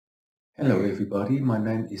Hello everybody, my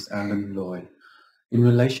name is Alan Loy. In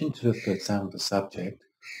relation to the third sound of the subject,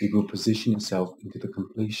 it will position itself into the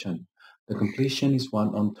completion. The completion is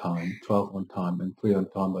 1 on time, 12 on time, and 3 on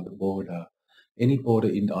time by the border. Any border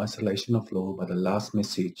in the isolation of law by the last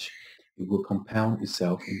message, it will compound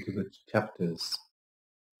itself into the chapters.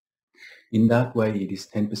 In that way, it is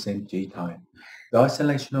 10% G time. The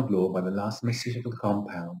isolation of law by the last message of the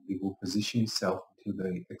compound, it will position itself into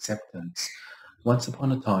the acceptance. Once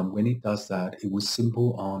upon a time, when it does that, it will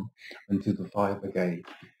symbol on unto the fire brigade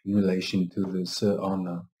in relation to the Sir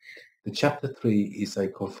Honor. The chapter 3 is a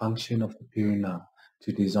co-function of the Purina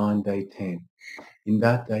to design day 10. In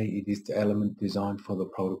that day, it is the element designed for the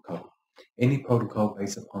protocol. Any protocol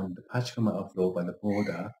based upon the Pachkama of law by the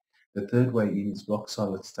border, the third way in is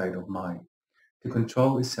rock-solid state of mind. To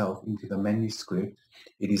control itself into the manuscript,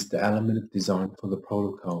 it is the element of design for the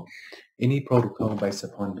protocol. Any protocol based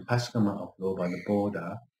upon the Pachkama of law by the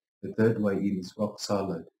border, the third way in is rock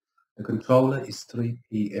solid. The controller is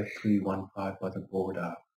 3PF315 by the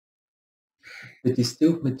border. The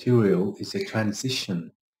distilled material is a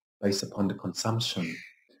transition based upon the consumption.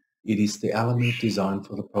 It is the element designed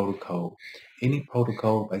for the protocol. Any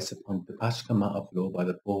protocol based upon the Pachkama of law by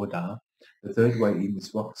the border, the third way in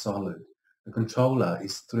is rock solid. The controller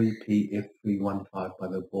is 3PF315 by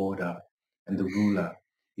the border, and the ruler.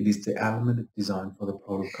 It is the element designed for the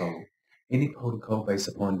protocol. Any protocol based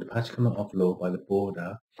upon the Pachkama of law by the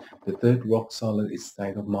border, the third rock solid is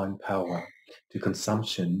state of mind power. To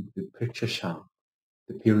consumption, the picture shank,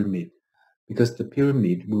 the pyramid, because the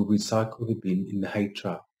pyramid will recycle the bin in the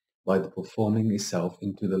Hatra by the performing itself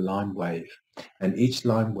into the line wave, and each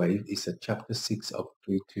line wave is a chapter 6 of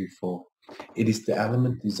 324. It is the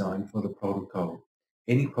element designed for the protocol.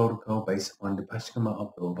 Any protocol based upon the Pashkama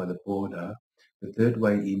of law by the border, the third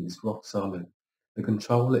way in is rock solid. The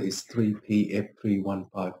controller is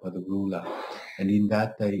 3PF315 by the ruler, and in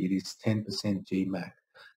that day it is 10% GMAC.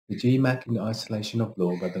 The GMAC in the isolation of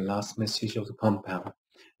law by the last message of the compound,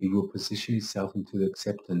 it will position itself into the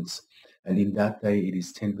acceptance, and in that day it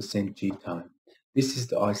is 10% G time. This is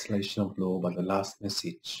the isolation of law by the last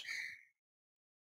message.